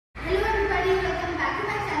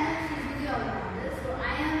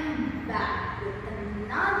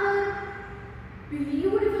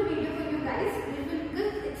beautiful video for you guys. Beautiful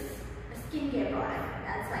because it's a skincare product.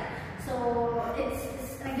 That's right. So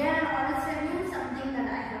it's again an honest review, something that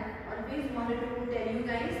I have always wanted to tell you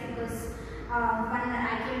guys, because when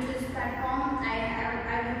I came to this platform, I have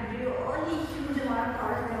a really huge amount of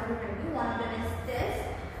products that I want to tell you. One of them is this,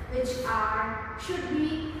 which should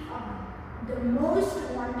be the most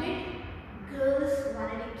wanted girls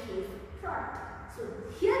vanity case product. So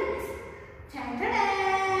here it is.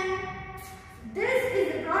 Ta-da-da! This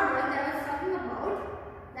is the product that I was talking about.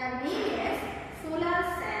 The name is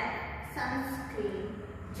Solasafe Sunscreen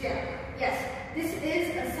Gel. Yes, this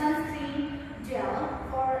is a sunscreen gel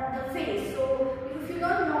for the face. So if you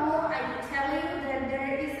don't know, I will tell you that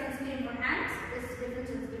there is sunscreen for hands. This is different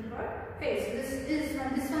sunscreen for face. This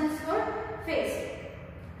one is for face.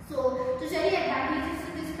 So to tell you advantages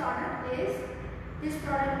of this product is, this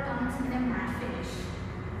product comes in a matte finish.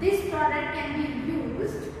 This product can be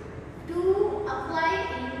used to apply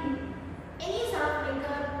in any sort of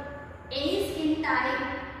makeup, any skin type,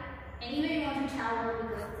 anywhere you want to travel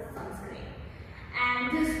with the sunscreen.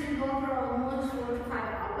 And this will go for almost 4 to 5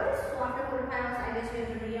 hours. So after 4 to 5 hours, I guess you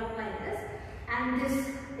have to reapply this. And this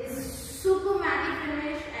is super matte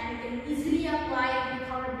finish, and you can easily apply it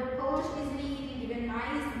without the pores easily. You can give a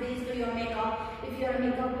nice base to your makeup. If you are a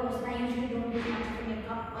makeup person, I usually don't do much of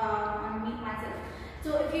makeup on me myself. So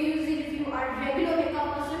if you use it, if you are a regular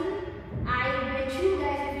makeup person, I bet you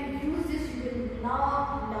guys, if you use this, you will love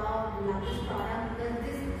this product, because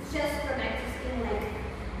this just protects your skin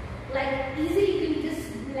like easily. You can just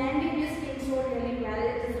blend in your skin so really well.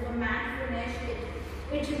 It is a matte finish.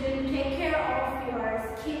 It will take care of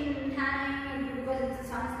your skin tanning, because it's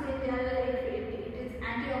a sunscreen gel. It is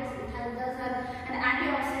antioxidant. It does have an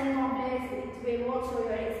antioxidant complex. It will work for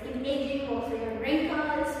your skin aging, work for your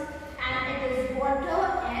wrinkles, and it is water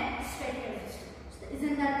and sweat resistant. So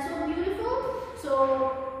isn't that so beautiful? So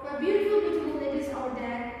for beautiful ladies out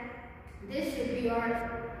there, this should be your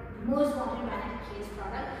most wanted vanity case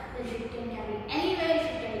product that you can carry anywhere. You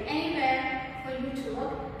should carry anywhere for you to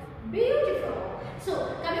look beautiful.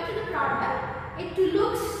 So coming to the product, it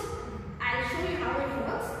looks, I'll show you how it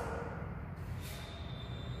looks.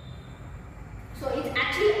 So it's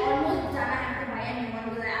actually almost done. I have to buy a new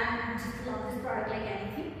one because I just love this product like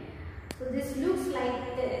anything. So this looks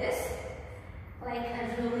like this, like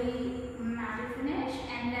a really matte finish,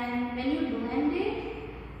 and then when you blend it,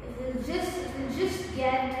 it will just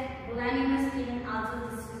get blending the skin. Also,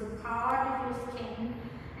 this is a part of your skin,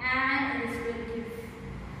 and this will give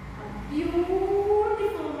a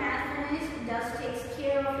beautiful matte finish. It does takes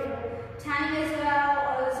care of your tanning as well,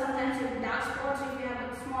 or sometimes your dark spots. If you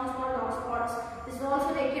have a small dark spots, this will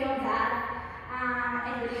also take care of that.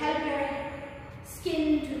 It will help your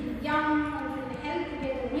skin to be young. It will help to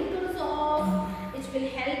get the wrinkles off. It will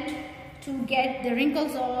help to get the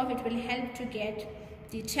wrinkles off. It will help to get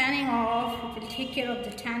the tanning off. It will take care of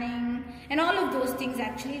the tanning and all of those things.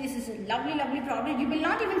 Actually, this is a lovely product. You will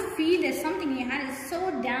not even feel there's something in your hand. It's so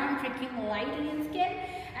damn freaking light on your skin,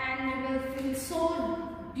 and you will feel so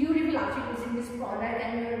beautiful after using this product.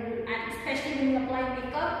 And especially when you apply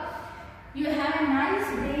makeup, you have a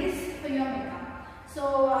nice base for your makeup.